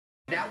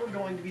Now we're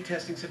going to be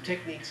testing some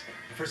techniques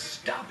for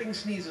stopping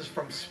sneezes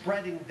from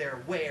spreading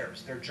their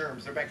wares, their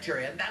germs, their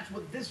bacteria, and that's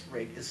what this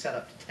rig is set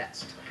up to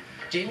test.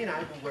 Jamie and I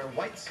will wear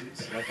white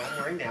suits, like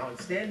I'm wearing now, and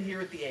stand here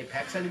at the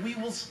apex, and we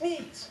will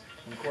sneeze.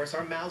 And of course,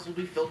 our mouths will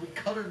be filled with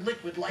colored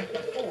liquid like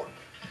before.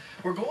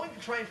 We're going to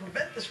try and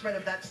prevent the spread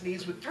of that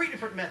sneeze with 3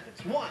 different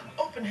methods. 1,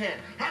 open hand,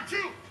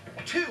 ha-ching!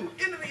 2,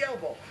 into the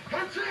elbow,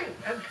 ha-ching!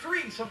 And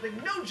 3, something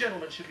no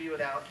gentleman should be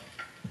without,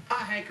 a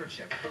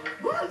handkerchief.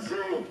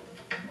 Ha-ching!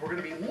 We're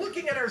going to be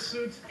looking at our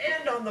suits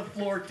and on the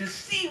floor to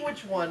see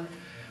which one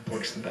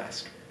works the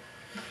best.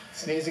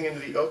 Sneezing into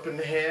the open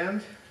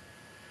hand.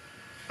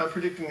 I'm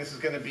predicting this is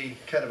going to be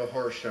kind of a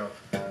horror show.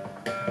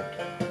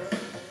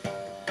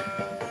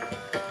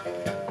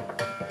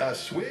 A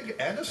swig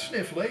and a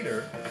sniff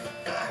later.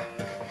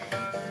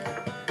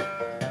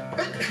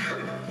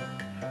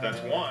 That's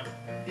one.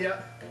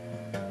 Yeah.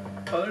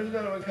 Oh, there's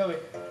another one coming.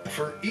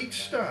 For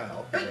each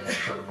style,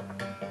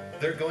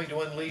 they're going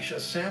to unleash a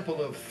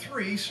sample of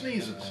 3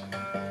 sneezes.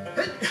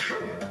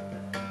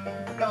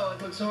 Oh,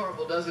 it looks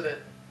horrible, doesn't it?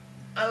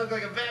 I look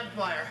like a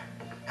vampire.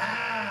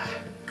 Ah!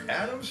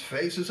 Adam's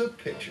face is a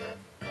picture,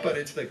 but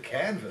it's the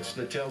canvas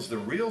that tells the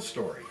real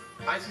story.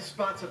 I see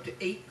spots up to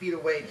 8 feet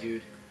away,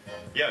 dude.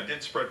 Yeah, it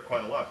did spread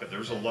quite a lot, but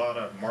there's a lot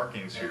of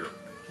markings here.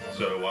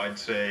 So I'd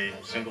say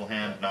single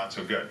hand, not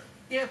so good.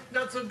 Yeah,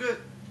 not so good.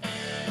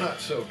 Not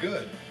so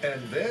good,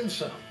 and then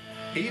some.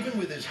 Even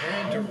with his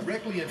hand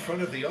directly in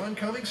front of the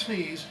oncoming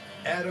sneeze,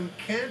 Adam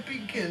can't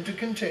begin to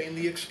contain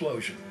the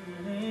explosion.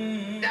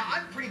 Now,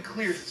 I'm pretty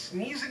clear that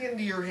sneezing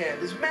into your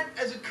hand is meant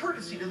as a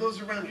courtesy to those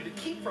around you to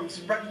keep from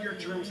spreading your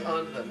germs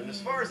onto them. And as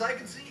far as I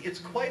can see, it's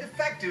quite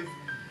effective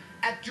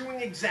at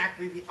doing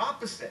exactly the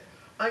opposite.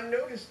 I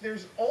noticed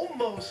there's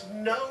almost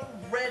no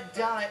red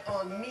dye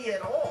on me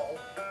at all,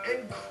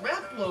 and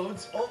crap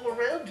loads all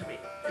around me.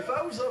 If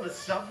I was on a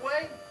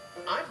subway,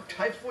 I'm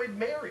Typhoid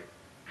Mary.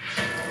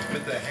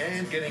 With the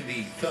hand getting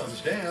the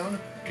thumbs down,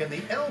 can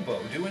the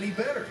elbow do any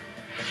better?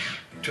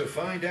 To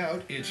find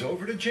out, it's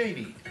over to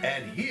Jamie,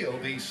 and he'll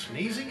be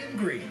sneezing in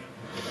green.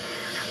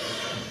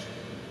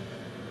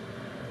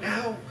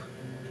 Now,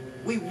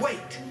 we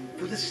wait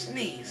for the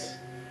sneeze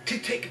to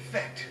take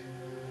effect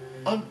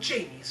on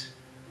Jamie's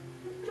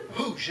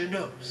Hoosier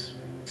nose.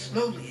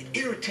 Slowly, it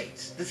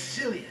irritates the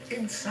cilia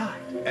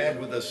inside. And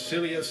with the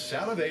cilia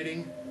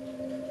salivating,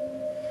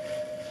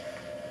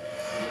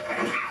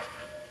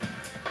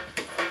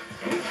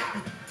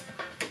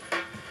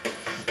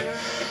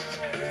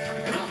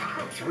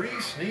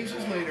 three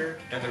sneezes later,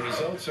 and the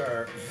results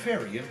are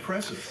very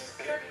impressive.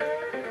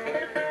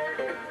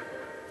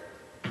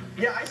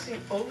 Yeah, I see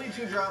only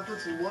 2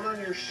 droplets and 1 on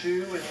your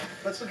shoe, and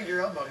let's look at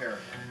your elbow hair.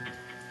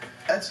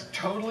 That's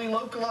totally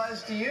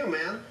localized to you,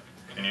 man.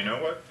 And you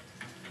know what?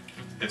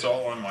 It's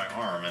all on my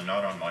arm and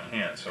not on my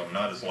hand, so I'm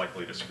not as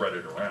likely to spread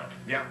it around.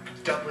 Yeah,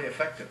 it's doubly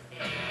effective.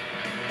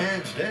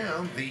 Hands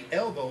down, the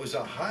elbow is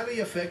a highly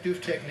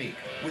effective technique,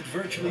 with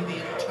virtually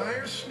the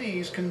entire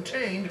sneeze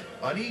contained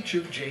on each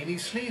of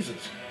Jamie's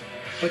sneezes.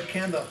 But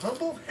can the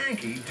humble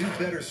hanky do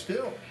better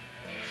still?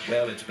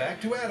 Well, it's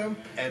back to Adam,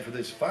 and for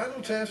this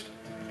final test,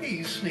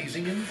 he's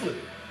sneezing in blue.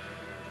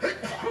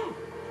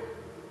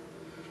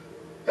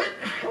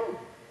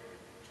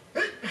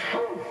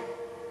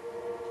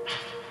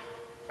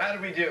 How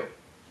did we do?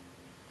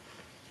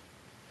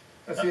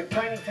 I see a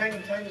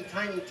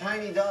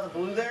tiny dot of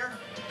blue there.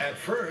 At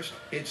first,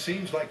 it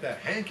seems like the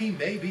hanky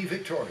may be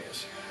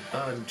victorious,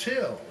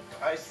 until...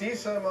 I see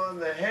some on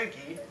the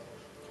hanky.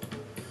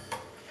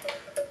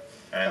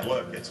 And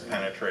look, it's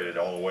penetrated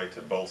all the way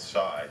to both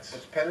sides.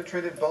 It's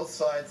penetrated both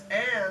sides,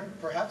 and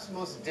perhaps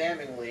most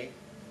damningly,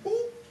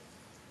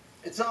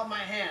 it's on my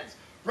hands,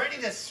 ready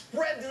to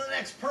spread to the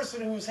next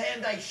person whose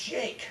hand I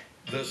shake.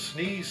 The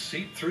sneeze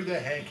seeped through the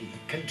hanky,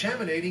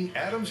 contaminating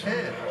Adam's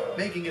hand,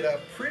 making it a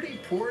pretty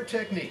poor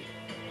technique.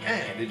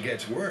 And it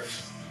gets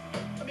worse.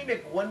 Let me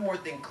make one more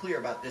thing clear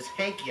about this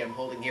hanky I'm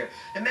holding here.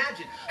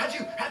 Imagine,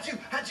 achoo, achoo,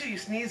 achoo, you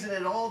sneeze in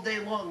it all day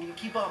long. You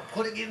keep on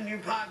putting it in your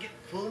pocket,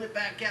 pulling it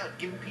back out,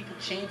 giving people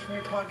change from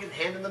your pocket,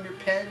 handing them your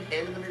pen,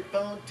 handing them your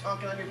phone,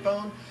 talking on your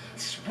phone,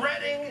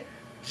 spreading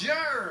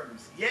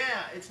germs.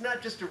 Yeah, it's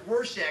not just a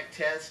Rorschach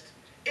test,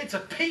 it's a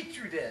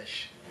petri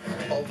dish.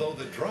 Although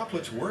the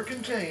droplets were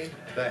contained,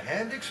 the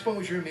hand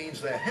exposure means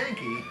the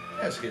hanky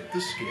has hit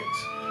the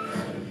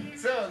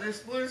skids. So,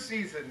 this flu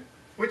season,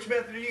 which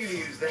method are you going to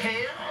use? The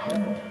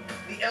hand,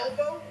 the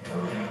elbow,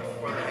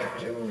 or the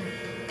handkerchief?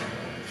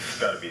 It's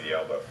got to be the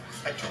elbow.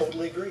 I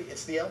totally agree.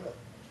 It's the elbow.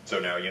 So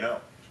now you know.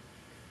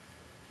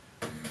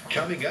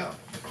 Coming up.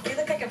 You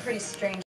look like a pretty strange